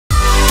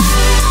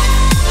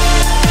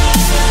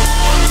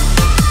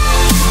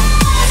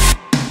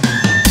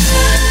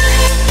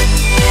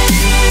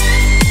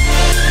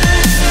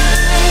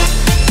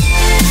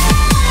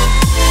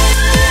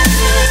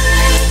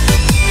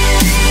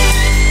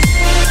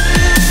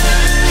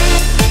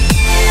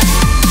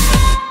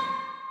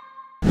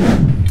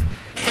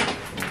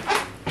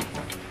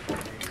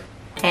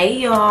Hey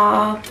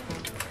y'all.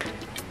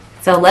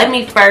 So let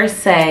me first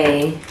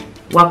say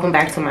welcome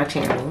back to my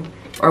channel,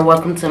 or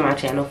welcome to my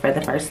channel for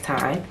the first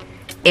time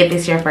if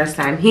it's your first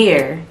time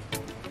here.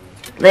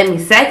 Let me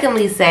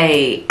secondly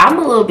say I'm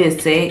a little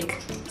bit sick,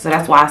 so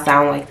that's why I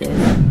sound like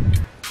this.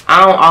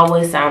 I don't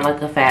always sound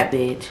like a fat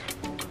bitch.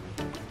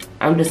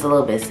 I'm just a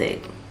little bit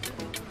sick,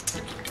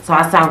 so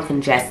I sound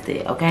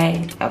congested.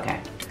 Okay.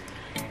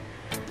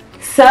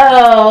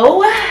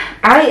 So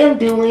I am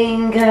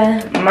doing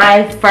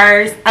my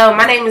first,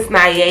 my name is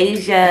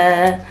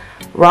Ny'Asia,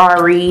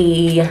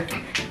 Rory,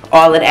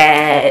 all of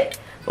that.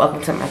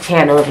 Welcome to my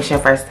channel if it's your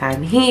first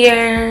time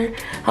here.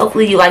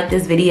 Hopefully you like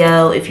this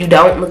video. If you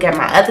don't, look at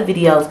my other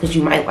videos because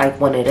you might like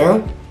one of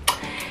them.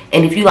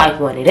 And if you like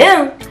one of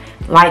them,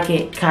 like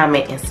it,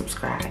 comment, and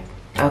subscribe.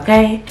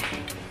 Okay?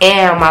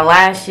 And my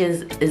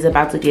lashes is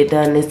about to get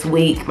done this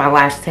week. My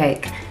lash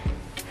tech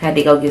had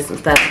to go get some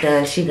stuff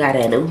done. She got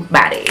a new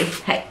body.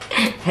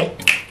 Hey.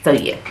 So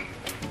yeah.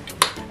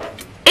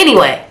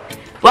 Anyway,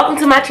 welcome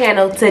to my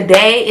channel.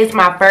 Today is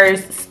my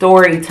first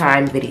story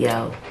time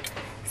video.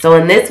 So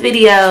in this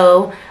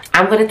video,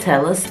 I'm going to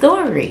tell a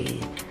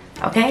story.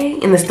 Okay?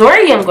 And the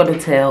story I'm going to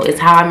tell is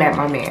how I met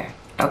my man.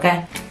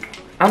 Okay?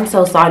 I'm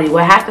so sorry.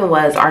 What happened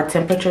was our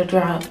temperature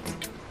dropped.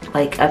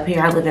 Like up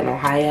here, I live in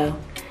Ohio.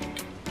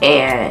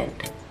 And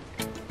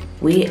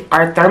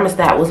our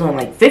thermostat was on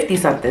like 50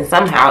 something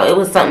somehow. It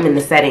was something in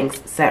the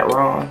settings set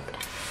wrong.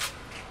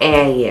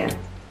 And yeah.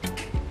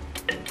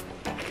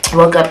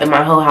 Woke up and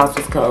my whole house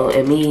was cold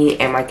and me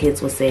and my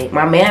kids was sick.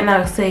 My man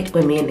not sick,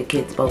 but me and the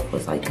kids both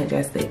was like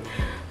congested.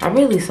 I'm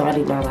really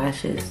sorry my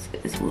lashes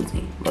is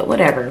woozy, but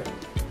whatever.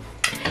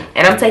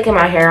 And I'm taking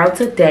my hair out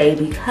today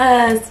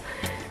because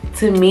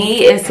to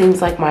me it seems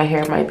like my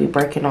hair might be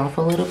breaking off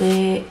a little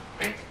bit.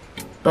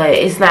 But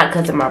it's not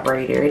because of my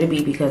braider. It'll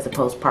be because of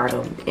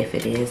postpartum if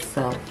it is.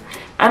 So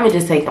I'm going to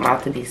just take them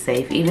out to be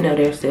safe, even though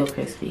they're still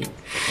crispy.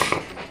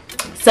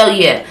 So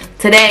yeah,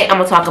 today I'm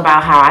going to talk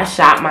about how I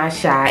shot my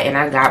shot and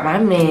I got my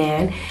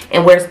man.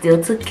 And we're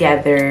still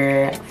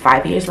together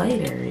 5 years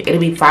later.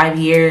 It'll be 5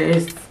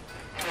 years,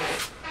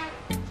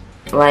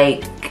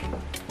 like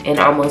in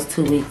almost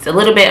 2 weeks. A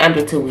little bit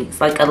under 2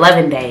 weeks, like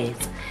 11 days.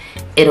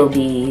 It'll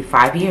be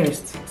 5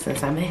 years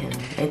since I met him.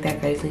 Ain't that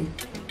crazy?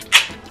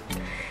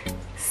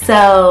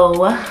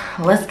 So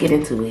let's get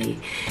into it.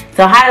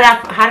 So how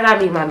did I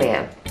meet my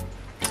man?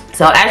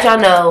 So as y'all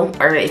know,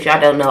 or if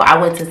y'all don't know, I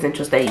went to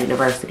Central State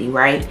University,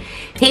 right?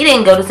 He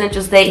didn't go to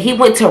Central State. He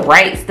went to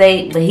Wright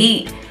State, but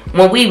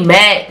when we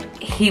met,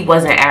 he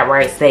wasn't at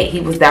Wright State. He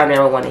was down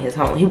there with one of his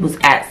he was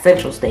at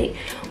Central State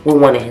with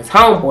one of his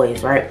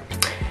homeboys, right?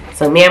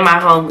 So me and my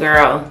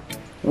homegirl,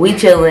 we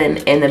chilling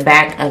in the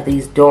back of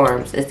these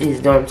dorms. It's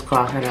these dorms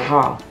called Hunter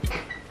Hall.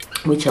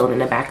 We chilling in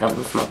the back of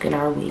them, smoking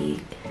our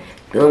weed.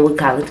 Doing what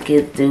college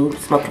kids do,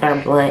 smoking our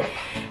blunt.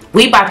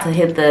 We about to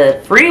hit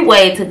the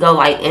freeway to go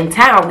like in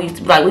town. We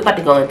about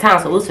to go in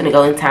town, so we was finna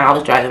go in town. I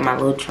was driving my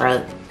little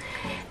truck,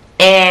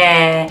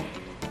 and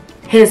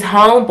his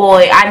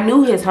homeboy, I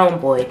knew his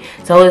homeboy,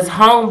 so his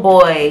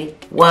homeboy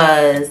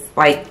was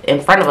like in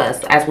front of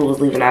us as we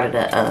was leaving out of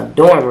the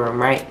dorm room,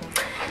 right?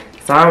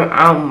 So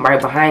I'm right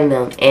behind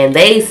them, and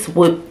they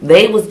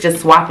was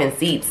just swapping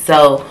seats.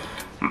 So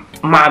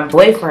my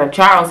boyfriend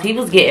Charles, he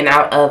was getting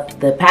out of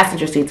the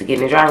passenger seat to get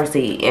in the driver's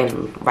seat and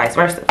vice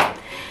versa.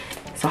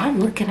 So I'm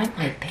looking, I'm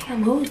like,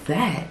 damn, who's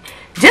that?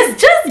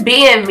 Just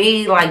being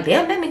me, like,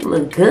 damn, that nigga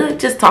look good,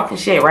 just talking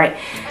shit, right?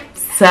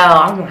 So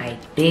I'm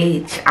like,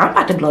 bitch, I'm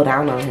about to blow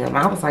down on him.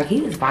 I was like,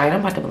 he was fine, I'm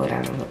about to blow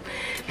down on him.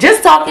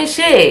 Just talking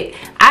shit.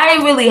 I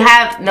didn't really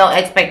have no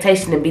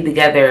expectation to be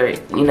together,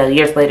 you know,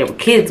 years later with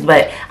kids,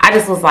 but I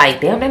just was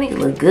like, damn, that nigga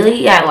look good.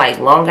 He had like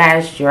long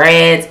ass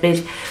dreads,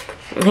 bitch.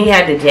 He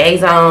had the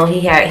J's on.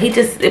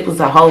 It was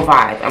a whole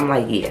vibe. I'm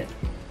like, yeah,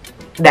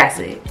 that's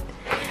it.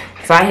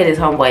 So I hit his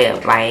homeboy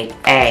up like,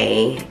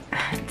 hey,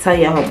 tell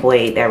your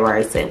homeboy that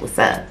Rory said what's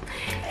up.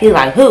 He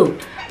like, who?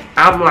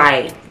 I'm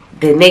like,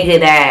 the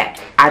nigga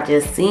that I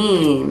just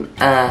seen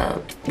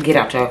get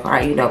out your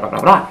car, you know, blah,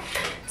 blah, blah.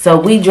 So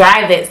we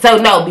drive it. So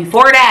no,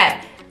 before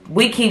that,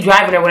 we keep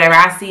driving or whatever.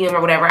 I see him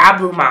or whatever. I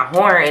blew my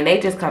horn and they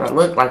just kind of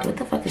looked like, what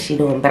the fuck is she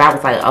doing? But I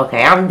was like,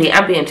 okay, I'm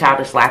being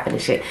childish, laughing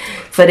and shit.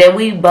 So then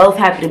we both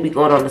happened to be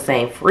going on the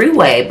same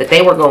freeway, but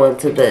they were going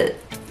to the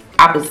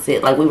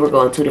opposite, like we were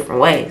going two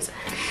different ways.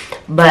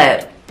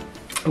 But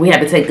we had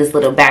to take this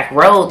little back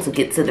road to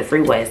get to the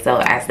freeway. So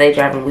as they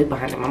driving, we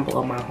behind them, I'm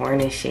blowing my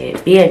horn and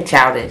shit, being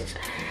childish.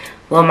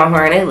 Blowing my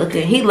horn,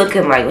 he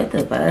looking like, what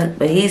the fuck?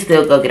 But he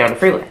still go get on the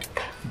freeway.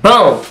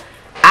 Boom.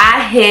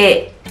 I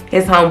hit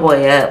his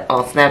homeboy up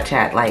on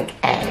Snapchat like,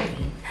 hey,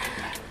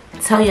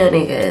 tell your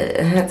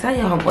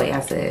homeboy I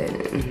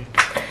said.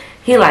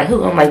 He like,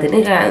 who? I'm like, the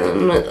nigga,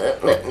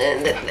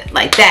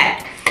 like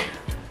that.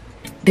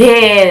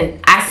 Then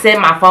I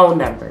sent my phone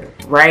number,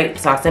 right?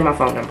 So I sent my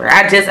phone number.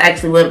 I just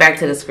actually went back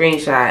to the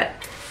screenshot.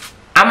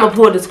 I'm going to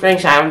pull the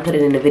screenshot. I'm going to put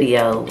it in the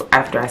video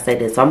after I say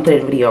this. So I'm going to put it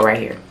in the video right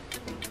here.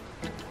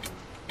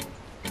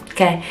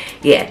 Okay?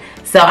 Yeah.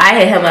 So I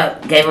hit him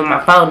up, gave him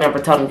my phone number,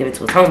 told him to give it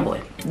to his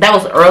homeboy. That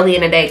was early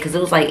in the day because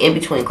it was like in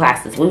between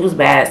classes. We was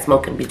bad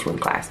smoking between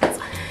classes.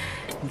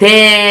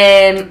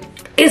 Then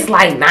it's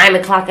like 9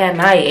 o'clock at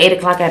night, 8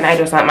 o'clock at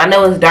night or something. I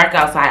know it's dark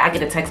outside. I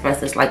get a text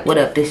message like, what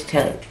up, this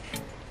Chug?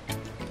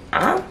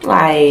 I'm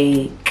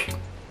like,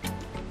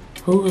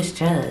 who is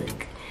Chug?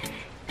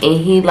 And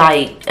he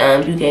like,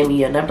 you gave me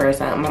your number or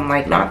something. I'm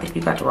like, no, I think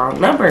you got the wrong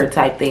number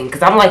type thing.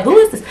 Because I'm like, who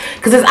is this?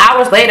 Because it's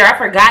hours later. I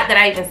forgot that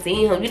I even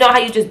seen him. You know how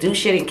you just do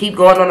shit and keep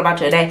going on about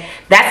your day?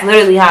 That's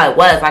literally how it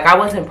was. Like, I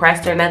wasn't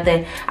pressed or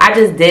nothing. I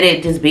just did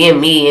it just being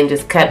me and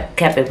just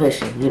kept it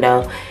pushing, you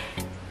know.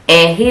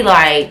 And he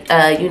like,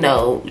 you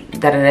know,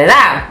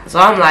 da-da-da-da. So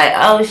I'm like,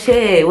 oh,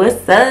 shit,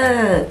 what's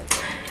up?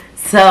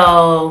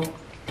 So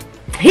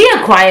he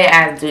a quiet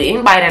ass dude.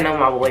 Anybody that know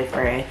my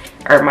boyfriend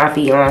or my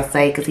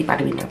fiance, because he about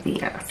to be my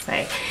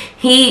fiance,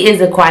 he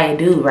is a quiet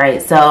dude,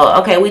 right? So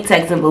okay, we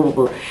texting, boo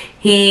boo boo.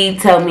 He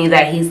told me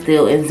that he's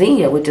still in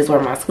Xenia, which is where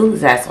my school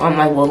is at. So I'm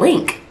like, well,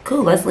 link,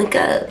 cool, let's link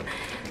up.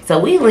 So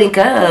we link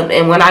up,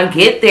 and when I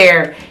get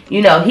there,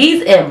 you know,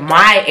 he's in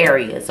my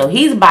area, so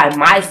he's by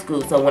my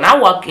school. So when I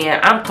walk in,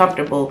 I'm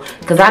comfortable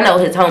because I know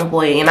his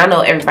homeboy and I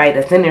know everybody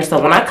that's in there.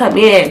 So when I come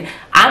in,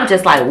 I'm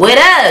just like, what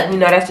up? You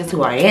know, that's just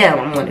who I am.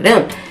 I'm one of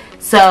them.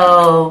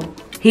 So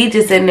he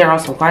just sitting there on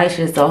some quiet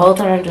shit. So the whole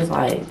time I'm just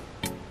like,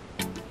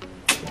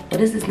 what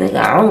is this nigga?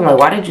 I don't know.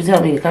 Why did you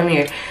tell me to come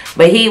here?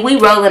 But we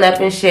rolling up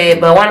and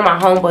shit. But one of my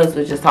homeboys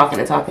was just talking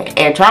and talking.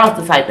 And Charles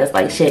the type that's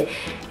like, shit,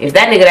 if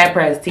that nigga that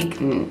pressed, he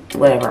can,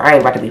 whatever. I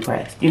ain't about to be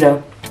pressed, you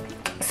know?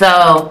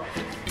 So,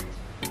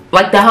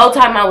 like, the whole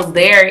time I was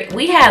there,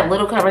 we had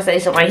little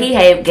conversation. Like, he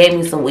gave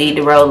me some weed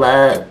to roll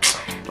up.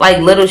 Like,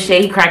 little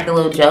shit. He cracked a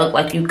little joke.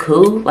 Like, you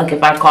cool? Like,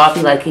 if I cough,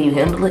 he like, can you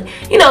handle it?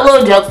 You know,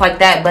 little jokes like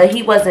that. But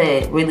he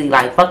wasn't really,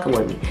 like, fucking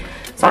with me.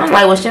 So I'm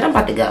like, well, shit, I'm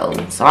about to go.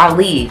 So I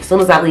leave. As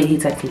soon as I leave, he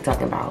texts me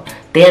talking about,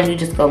 damn, you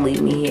just gonna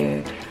leave me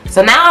here.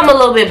 So now I'm a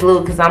little bit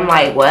blue because I'm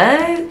like,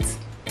 what?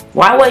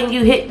 Why wasn't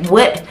you hit?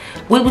 What?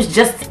 We was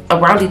just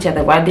around each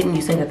other. Why didn't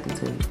you say nothing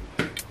to me?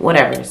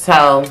 Whatever.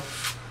 So,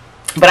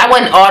 but I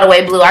wasn't all the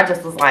way blue. I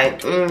just was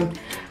like, I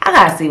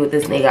gotta see what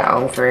this nigga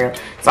on for real.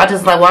 So I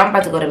just like, well, I'm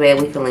about to go to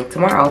bed. We can link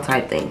tomorrow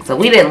type thing. So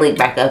we didn't link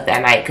back up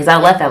that night because I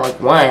left at like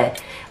 1.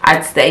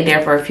 I stayed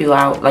there for a few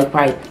hours, like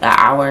probably an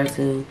hour or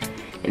two.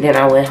 And then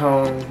I went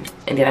home,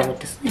 and then I went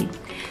to sleep.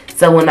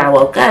 So when I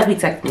woke up, he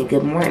texted me,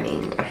 good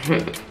morning.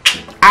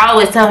 I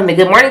always tell him the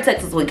good morning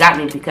text is what got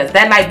me, because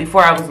that night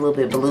before I was a little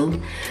bit blue.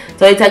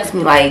 So he texted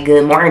me like,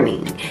 good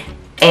morning.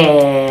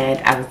 And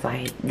I was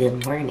like,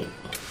 good morning.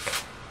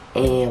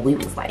 And we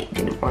was like,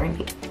 good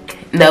morning.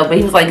 No, but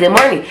he was like, good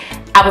morning.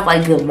 I was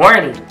like, good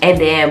morning.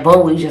 And then,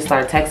 boom, we just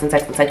started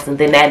texting.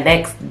 Then that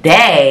next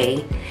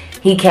day,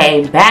 he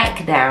came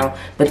back down,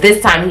 but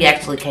this time he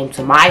actually came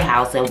to my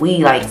house and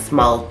we like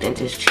smoked and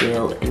just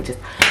chilled and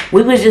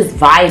we was just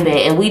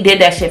vibing, and we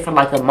did that shit for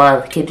like a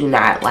month, kid you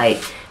not,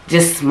 like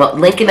just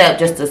linking up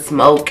just to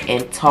smoke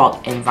and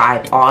talk and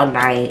vibe all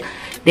night.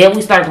 Then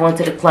we started going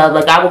to the club.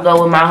 Like, I would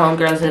go with my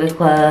homegirls to the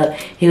club,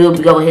 he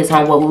would go with his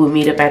homeboy, we would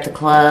meet up at the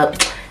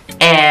club,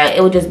 and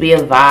it would just be a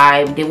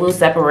vibe. Then we'll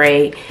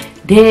separate.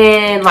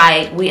 Then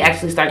like we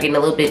actually start getting a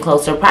little bit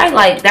closer, probably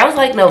like that was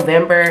like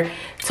November,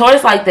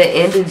 towards like the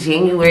end of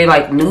January,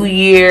 like New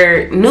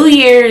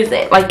Year's,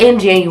 like in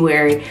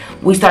January,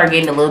 we started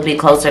getting a little bit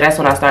closer. That's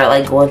when I started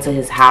like going to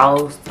his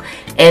house.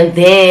 And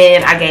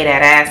then I gave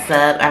that ass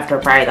up after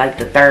probably like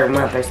the 3rd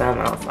month or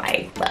something. I was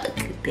like,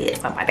 fuck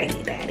this, I'm about to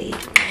get daddy.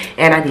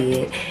 And I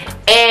did.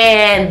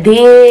 And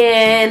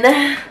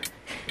then,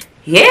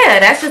 yeah,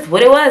 that's just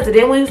what it was. And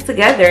then we was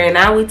together, and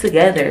now we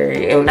together.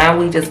 And now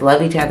we just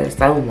love each other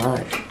so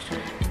much.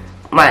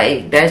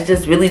 Like, that's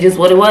just really just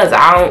what it was.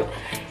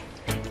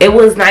 It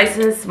was nice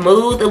and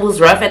smooth. It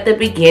was rough at the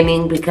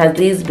beginning because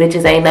these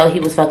bitches ain't know he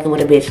was fucking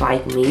with a bitch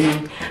like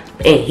me.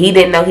 And he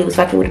didn't know he was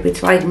fucking with a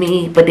bitch like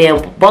me. But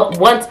then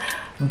once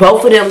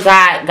both of them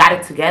got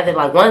it together,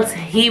 like once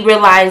he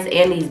realized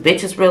and these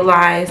bitches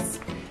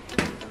realized,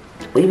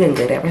 we've been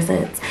good ever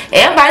since.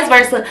 And vice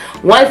versa.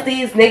 Once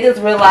these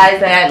niggas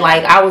realized that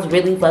like I was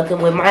really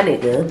fucking with my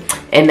nigga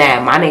and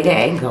that my nigga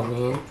ain't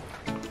going,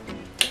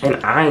 and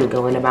I ain't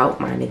going about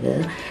my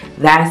nigga,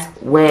 that's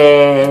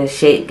when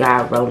shit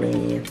got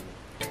rolling.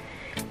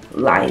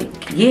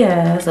 Like,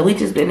 yeah, so we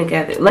just been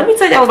together. Let me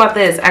tell y'all about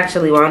this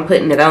actually while I'm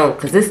putting it on,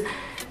 because this,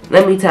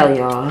 let me tell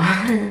y'all,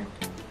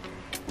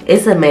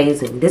 it's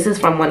amazing. This is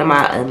from one of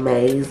my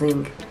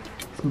amazing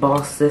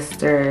boss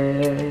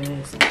sisters.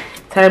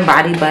 It's her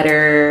body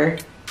butter,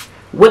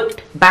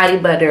 whipped body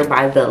butter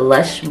by the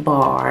Lush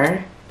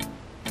Bar.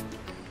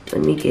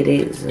 Let me get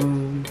it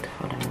zoomed.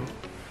 Hold on.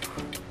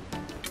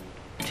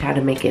 Try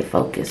to make it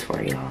focus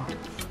for y'all.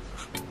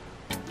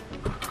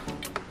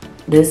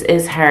 This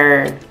is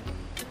her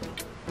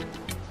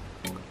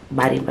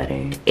body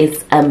butter.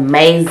 It's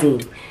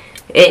amazing.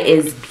 It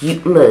is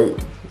beautiful. Look,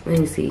 let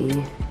me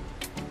see.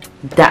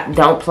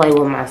 Don't play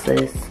with my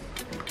sis.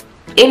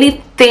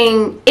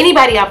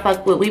 Anybody I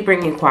fuck with, we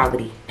bring in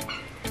quality.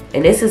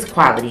 And this is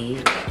quality.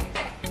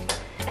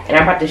 And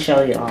I'm about to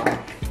show y'all.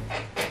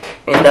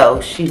 And no,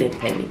 she didn't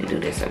pay me to do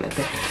this or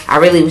nothing. I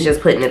really was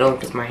just putting it on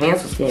because my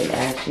hands was getting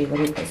ashy. Let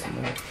me put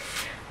some more.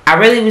 I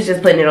really was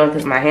just putting it on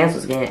because my hands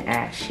was getting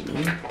ashy.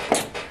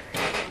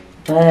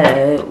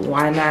 But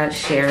why not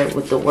share it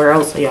with the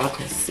world so y'all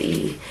can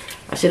see?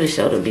 I should have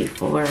showed it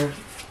before.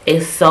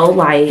 It's so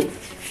light.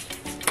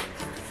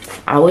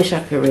 I wish I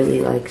could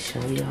really like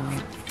show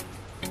y'all.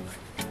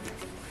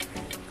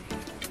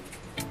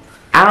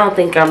 I don't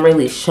think I'm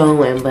really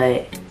showing,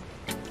 but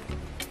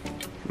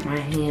my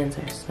hands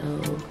are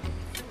so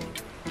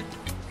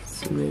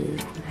smooth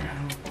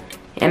now.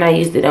 And I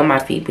used it on my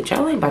feet, but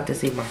y'all ain't about to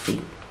see my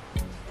feet.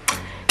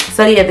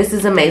 So yeah, this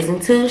is amazing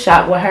too.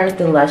 Shop with her at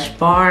the Lush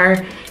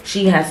Bar.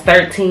 She has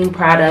 13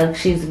 products.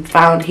 She's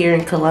found here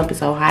in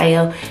Columbus,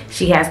 Ohio.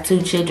 She has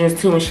 2 children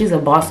too, and she's a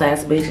boss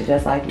ass bitch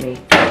just like me.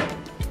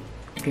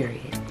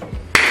 Period.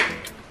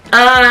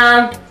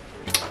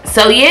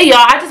 So yeah, y'all,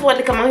 I just wanted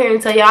to come on here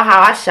and tell y'all how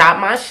I shot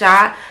my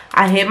shot.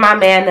 I hit my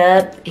man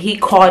up. He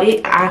caught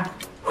it.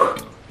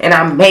 And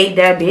I made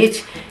that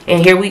bitch.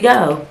 And here we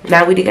go.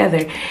 Now we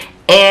together.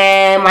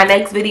 And my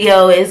next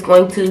video is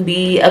going to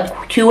be a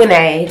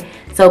Q&A.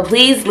 So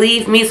please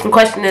leave me some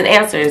questions and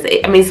answers.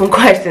 I mean, some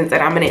questions that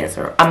I'm gonna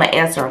answer. I'm gonna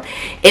answer them.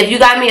 If you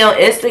got me on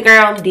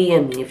Instagram,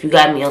 DM me. If you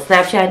got me on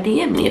Snapchat,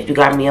 DM me. If you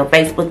got me on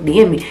Facebook,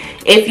 DM me.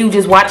 If you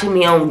just watching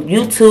me on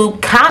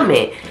YouTube,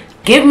 comment.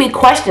 Give me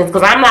questions,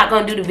 because I'm not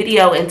going to do the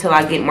video until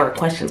I get more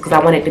questions, because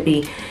I want it to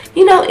be,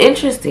 you know,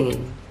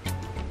 interesting.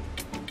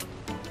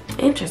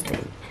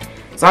 Interesting.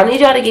 So I need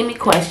y'all to give me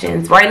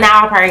questions. Right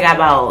now, I probably got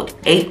about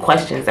 8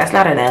 questions. That's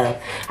not enough.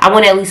 I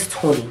want at least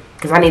 20,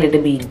 because I need it to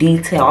be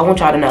detailed. I want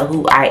y'all to know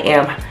who I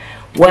am,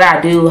 what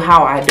I do,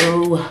 how I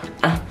do,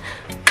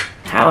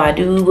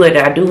 what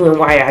I do, and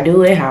why I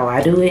do it, how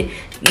I do it.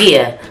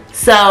 Yeah.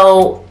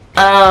 So,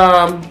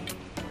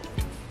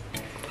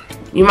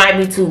 you might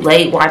be too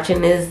late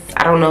watching this.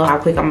 I don't know how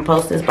quick I'm gonna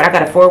post this, but I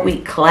got a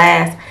 4-week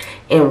class.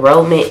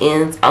 Enrollment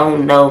ends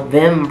on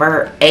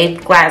November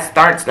 8th. Class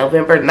starts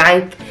November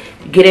 9th.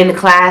 You get into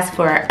class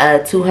for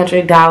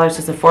 $200.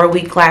 It's a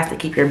 4-week class to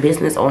keep your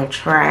business on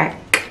track.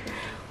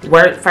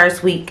 Work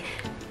first week.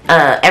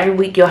 Every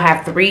week you'll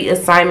have 3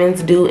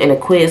 assignments due and a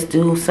quiz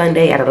due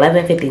Sunday at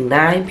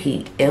 11:59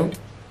 p.m.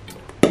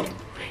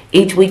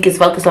 Each week is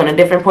focused on a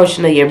different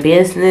portion of your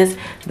business.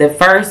 The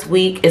first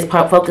week is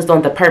focused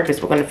on the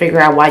purpose. We're going to figure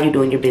out why you're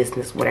doing your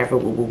business, whatever,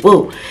 woo, woo,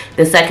 woo.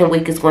 The second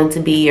week is going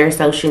to be your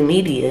social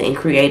media and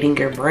creating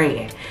your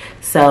brand.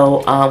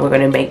 So we're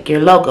going to make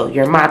your logo,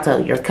 your motto,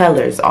 your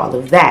colors, all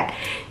of that.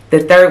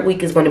 The third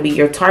week is going to be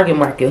your target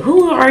market.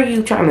 Who are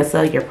you trying to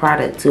sell your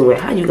product to, and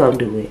how you going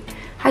to do it?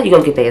 How you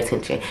going to get their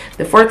attention?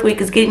 The fourth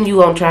week is getting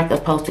you on track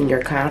of posting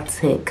your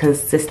content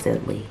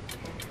consistently.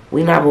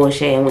 We not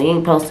bullshitting. We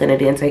ain't posting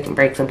and then taking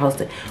breaks and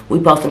posting.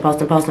 We posting.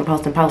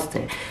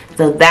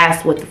 So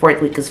that's what the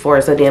 4th week is for.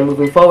 So then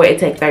moving forward, it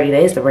takes 30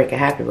 days to break a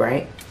habit,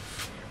 right?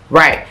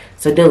 Right.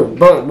 So boom,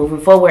 moving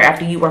forward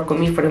after you work with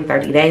me for them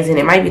 30 days, and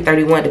it might be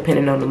 31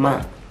 depending on the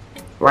month,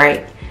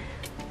 right?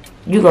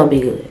 You're going to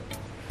be good.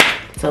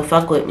 So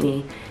fuck with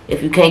me.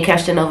 If you can't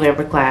catch the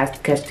November class,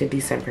 catch the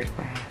December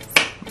class.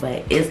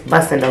 But it's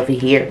busting over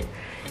here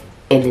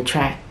in the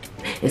track.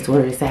 It's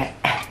where it's at.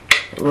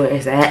 Where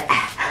it's at.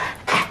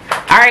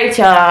 Alright,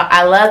 y'all.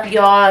 I love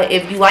y'all.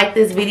 If you like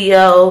this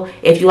video,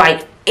 if you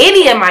like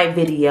any of my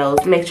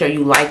videos, make sure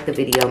you like the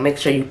video. Make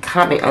sure you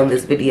comment on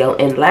this video.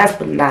 And last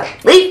but not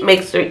least,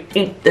 make sure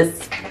you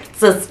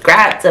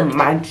subscribe to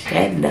my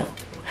channel.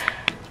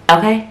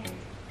 Okay?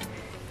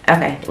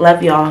 Okay.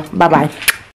 Love y'all. Bye-bye.